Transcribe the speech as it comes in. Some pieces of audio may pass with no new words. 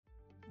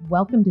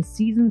Welcome to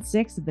Season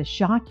 6 of the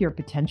Shock Your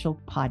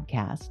Potential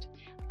podcast.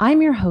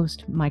 I'm your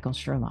host, Michael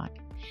Sherlock.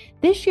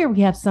 This year,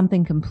 we have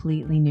something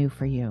completely new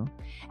for you.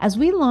 As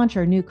we launch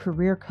our new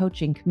career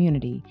coaching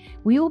community,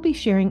 we will be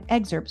sharing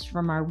excerpts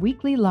from our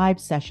weekly live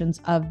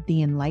sessions of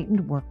The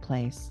Enlightened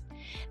Workplace.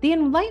 The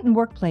Enlightened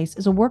Workplace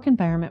is a work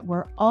environment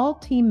where all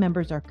team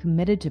members are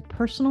committed to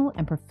personal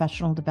and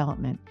professional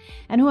development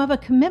and who have a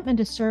commitment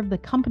to serve the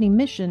company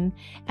mission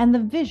and the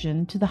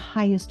vision to the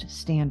highest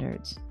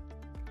standards.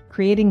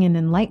 Creating an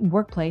enlightened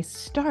workplace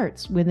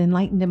starts with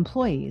enlightened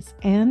employees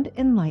and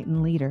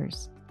enlightened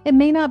leaders. It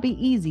may not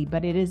be easy,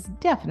 but it is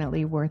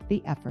definitely worth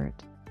the effort.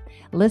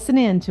 Listen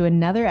in to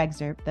another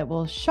excerpt that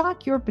will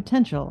shock your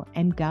potential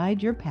and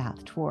guide your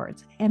path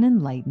towards an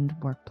enlightened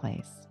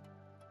workplace.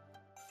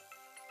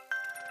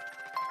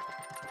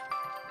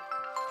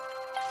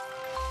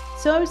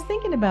 So I was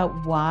thinking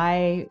about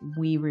why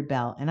we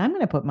rebel, and I'm going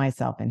to put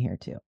myself in here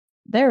too.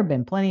 There have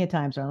been plenty of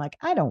times where I'm like,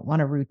 I don't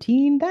want a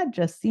routine. That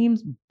just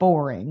seems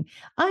boring.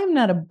 I'm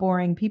not a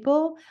boring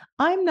people.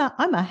 I'm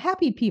a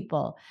happy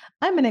people.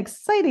 I'm an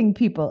exciting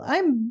people.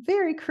 I'm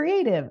very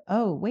creative.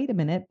 Oh, wait a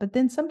minute. But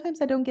then sometimes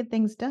I don't get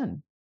things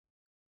done.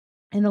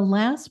 In the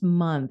last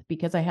month,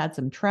 because I had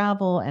some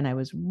travel and I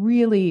was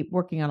really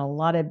working on a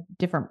lot of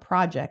different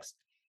projects,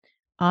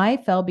 I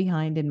fell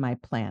behind in my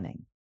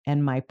planning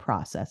and my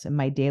process and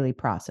my daily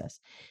process.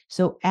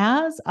 So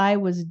as I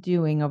was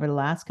doing over the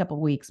last couple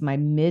of weeks, my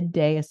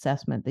midday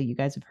assessment that you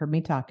guys have heard me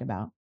talk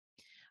about,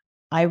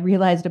 I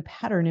realized a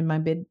pattern in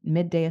my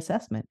midday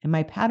assessment. And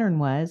my pattern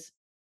was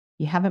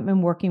you haven't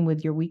been working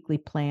with your weekly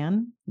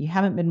plan. You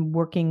haven't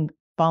been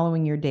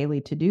following your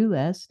daily to-do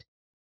list.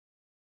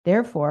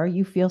 Therefore,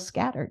 you feel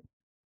scattered.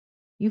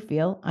 You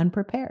feel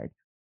unprepared.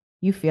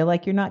 You feel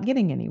like you're not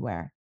getting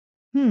anywhere.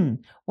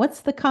 What's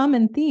the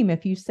common theme?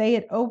 If you say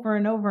it over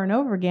and over and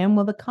over again,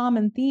 well, the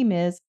common theme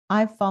is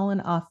I've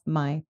fallen off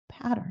my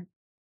pattern.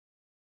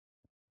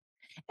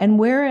 And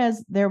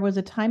whereas there was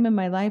a time in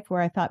my life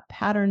where I thought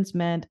patterns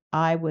meant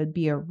I would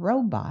be a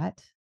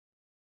robot,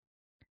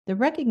 the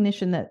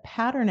recognition that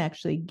pattern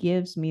actually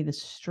gives me the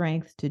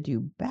strength to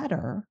do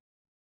better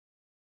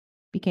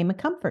became a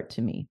comfort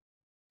to me.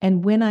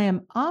 And when I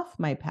am off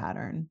my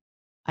pattern,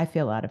 I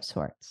feel out of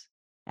sorts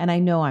and I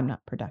know I'm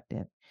not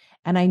productive.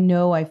 And I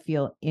know I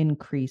feel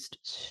increased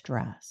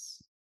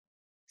stress.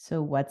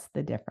 So what's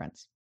the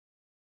difference?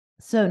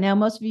 So now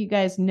most of you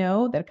guys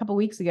know that a couple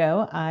weeks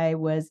ago, I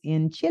was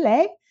in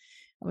Chile. I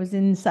was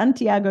in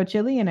Santiago,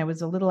 Chile, and I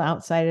was a little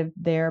outside of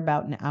there,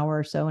 about an hour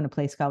or so, in a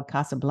place called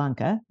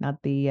Casablanca,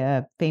 not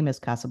the famous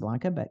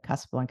Casablanca, but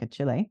Casablanca,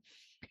 Chile.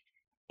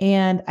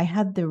 And I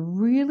had the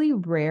really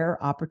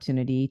rare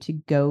opportunity to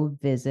go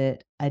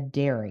visit a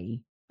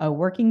dairy, a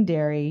working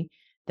dairy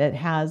that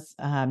has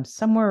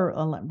somewhere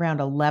around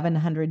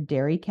 1,100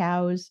 dairy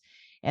cows.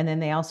 And then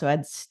they also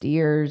had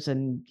steers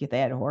and they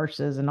had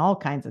horses and all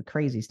kinds of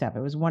crazy stuff.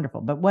 It was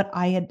wonderful. But what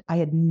I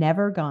had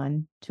never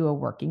gone to a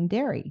working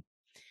dairy.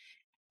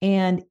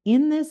 And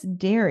in this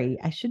dairy,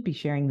 I should be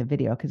sharing the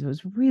video because it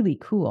was really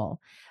cool.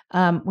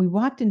 We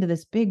walked into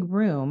this big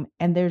room,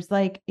 and there's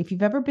like, if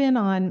you've ever been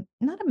on,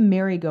 not a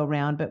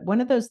merry-go-round, but one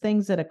of those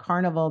things at a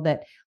carnival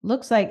that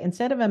looks like,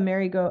 instead of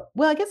a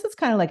well, I guess it's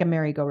kind of like a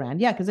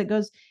merry-go-round. Yeah, because it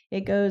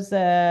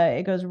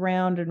goes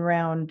round and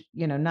round,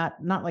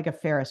 not like a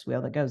Ferris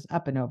wheel that goes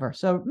up and over.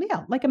 So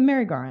yeah, like a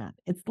merry-go-round.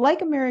 It's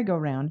like a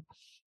merry-go-round.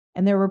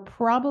 And there were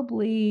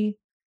probably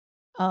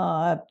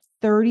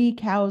 30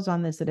 cows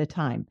on this at a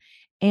time.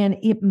 And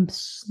it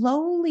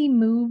slowly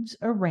moves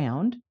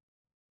around.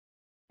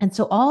 And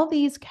so all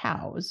these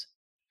cows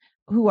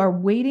who are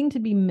waiting to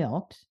be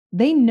milked,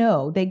 they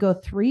know they go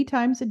 3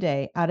 times a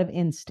day out of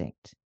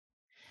instinct.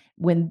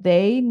 When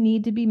they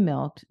need to be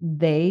milked,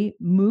 they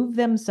move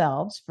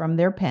themselves from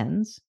their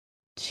pens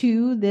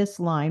to this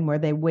line where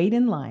they wait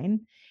in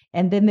line.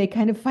 And then they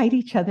kind of fight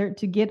each other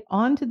to get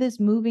onto this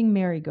moving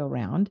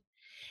merry-go-round.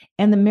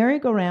 And the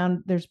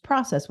merry-go-round, there's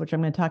process, which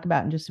I'm going to talk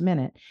about in just a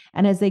minute.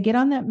 And as they get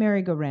on that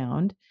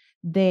merry-go-round,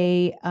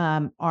 they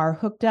are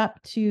hooked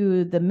up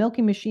to the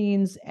milking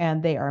machines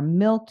and they are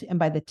milked. And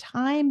by the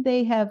time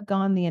they have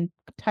gone the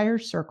entire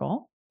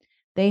circle,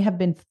 they have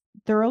been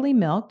thoroughly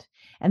milked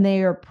and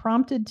they are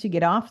prompted to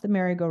get off the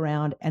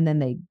merry-go-round, and then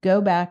they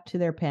go back to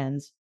their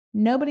pens.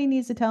 Nobody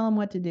needs to tell them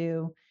what to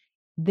do.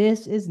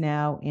 This is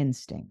now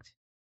instinct.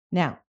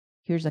 Now,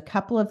 here's a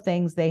couple of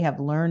things they have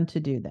learned to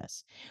do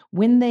this.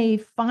 When they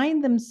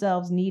find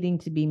themselves needing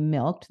to be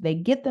milked, they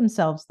get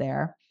themselves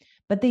there,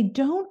 but they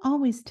don't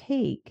always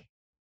take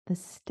the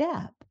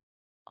step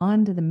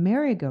onto the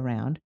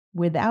merry-go-round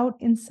without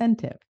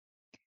incentive.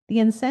 The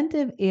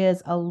incentive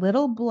is a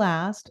little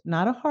blast,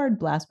 not a hard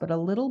blast, but a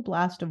little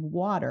blast of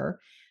water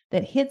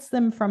that hits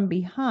them from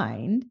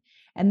behind,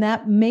 and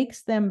that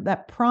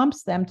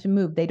prompts them to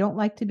move. They don't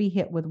like to be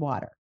hit with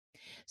water.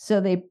 So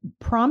they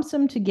prompts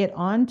them to get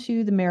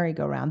onto the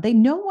merry-go-round. They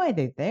know why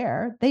they're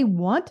there. They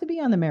want to be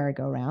on the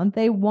merry-go-round.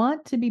 They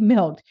want to be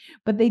milked,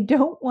 but they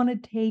don't want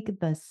to take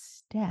the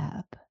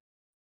step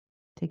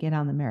to get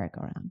on the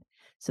merry-go-round.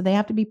 So they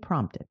have to be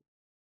prompted.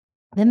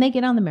 Then they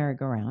get on the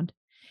merry-go-round.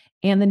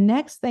 And the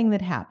next thing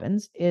that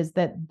happens is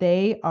that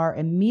they are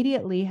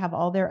immediately have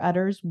all their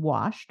udders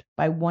washed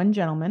by one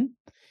gentleman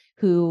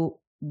who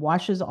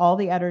washes all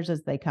the udders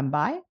as they come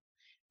by.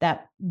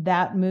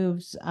 That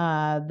moves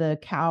the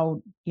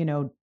cow,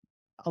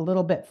 a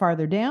little bit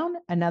farther down.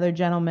 Another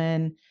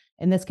gentleman,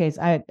 in this case,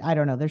 I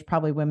don't know, there's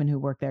probably women who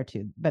work there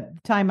too, but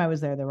the time I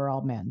was there, they were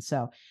all men.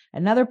 So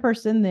another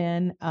person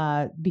then,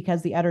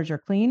 because the udders are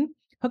clean,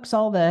 hooks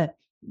all the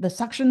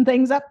suction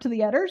things up to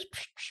the udders.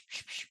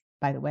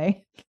 By the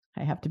way,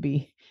 I have to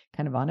be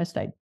kind of honest.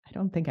 I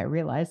don't think I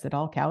realized that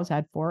all cows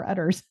had 4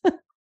 udders.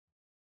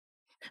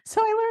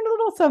 So I learned a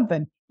little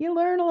something. You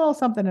learn a little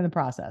something in the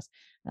process.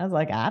 I was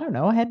like, I don't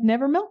know. I had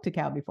never milked a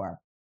cow before.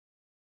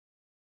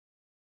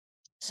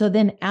 So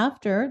then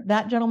after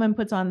that gentleman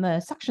puts on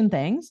the suction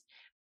things,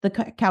 the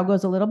cow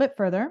goes a little bit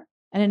further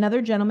and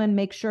another gentleman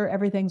makes sure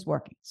everything's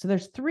working. So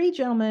there's 3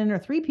 gentlemen or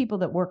 3 people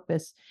that work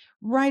this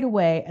right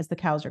away as the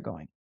cows are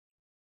going.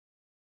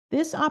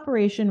 This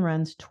operation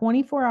runs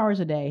 24 hours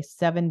a day,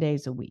 7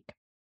 days a week.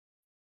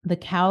 The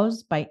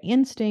cows by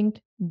instinct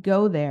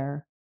go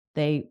there.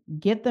 They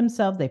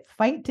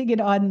fight to get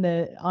on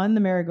the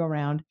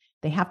merry-go-round.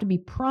 They have to be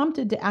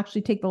prompted to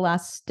actually take the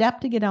last step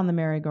to get on the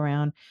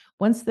merry-go-round.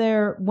 Once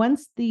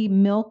the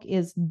milk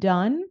is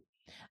done,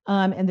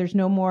 and there's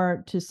no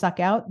more to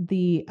suck out,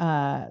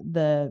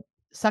 the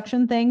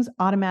suction things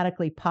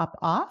automatically pop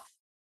off.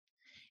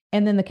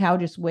 And then the cow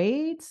just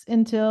waits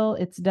until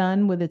it's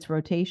done with its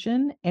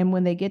rotation. And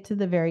when they get to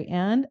the very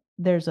end,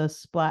 there's a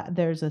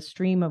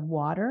stream of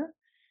water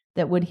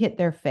that would hit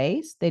their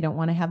face. They don't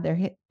want to have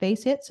their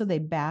face hit, so they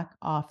back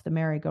off the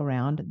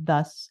merry-go-round,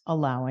 thus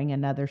allowing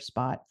another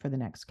spot for the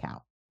next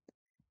cow.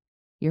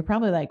 You're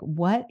probably like,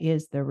 what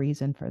is the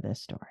reason for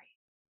this story?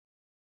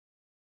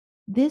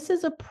 This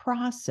is a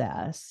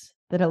process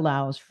that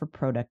allows for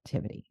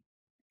productivity.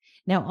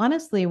 Now,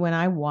 honestly, when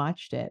I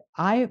watched it,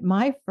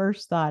 my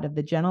first thought of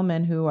the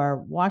gentlemen who are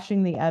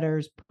washing the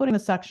udders, putting the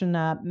suction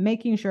up,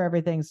 making sure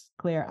everything's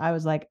clear, I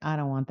was like, I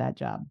don't want that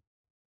job.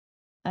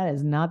 That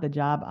is not the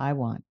job I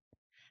want.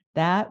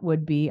 That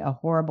would be a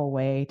horrible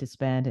way to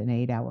spend an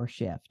 8-hour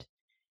shift,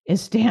 is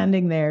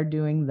standing there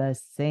doing the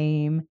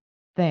same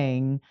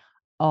thing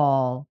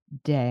all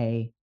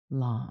day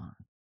long.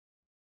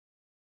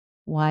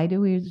 Why do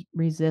we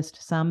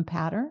resist some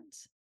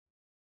patterns?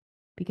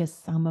 Because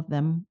some of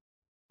them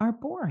are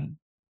boring.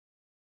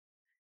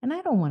 And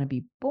I don't want to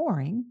be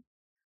boring.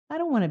 I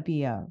don't want to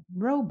be a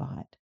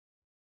robot.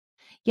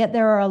 Yet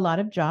there are a lot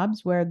of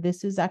jobs where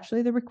this is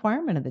actually the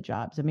requirement of the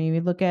jobs. I mean,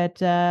 we look at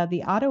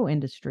the auto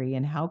industry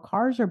and how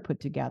cars are put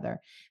together.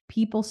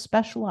 People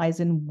specialize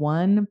in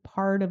one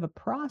part of a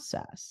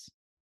process.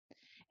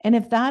 And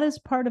if that is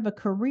part of a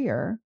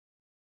career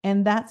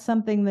and that's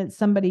something that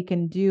somebody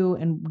can do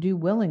and do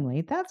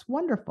willingly, that's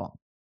wonderful.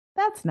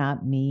 That's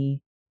not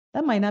me.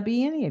 That might not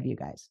be any of you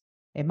guys.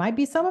 It might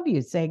be some of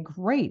you say,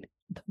 great.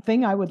 The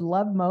thing I would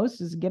love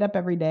most is get up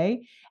every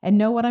day and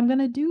know what I'm going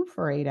to do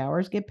for 8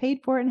 hours, get paid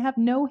for it, and have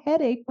no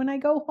headache when I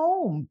go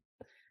home.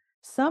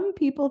 Some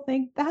people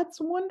think that's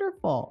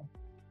wonderful.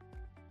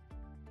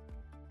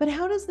 But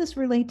how does this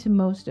relate to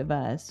most of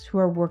us who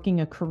are working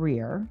a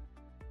career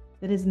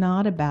that is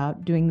not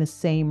about doing the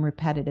same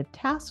repetitive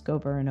task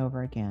over and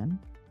over again?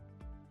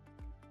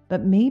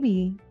 But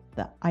maybe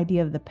the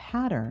idea of the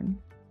pattern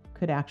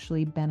could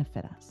actually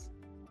benefit us.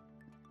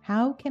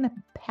 How can a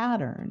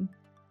pattern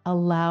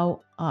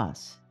allow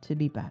us to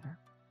be better?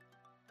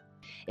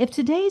 If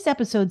today's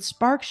episode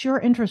sparks your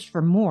interest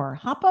for more,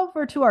 hop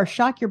over to our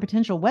Shock Your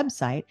Potential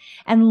website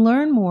and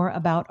learn more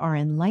about our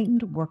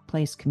enlightened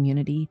workplace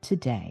community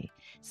today.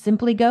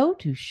 Simply go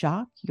to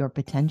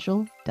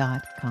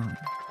shockyourpotential.com.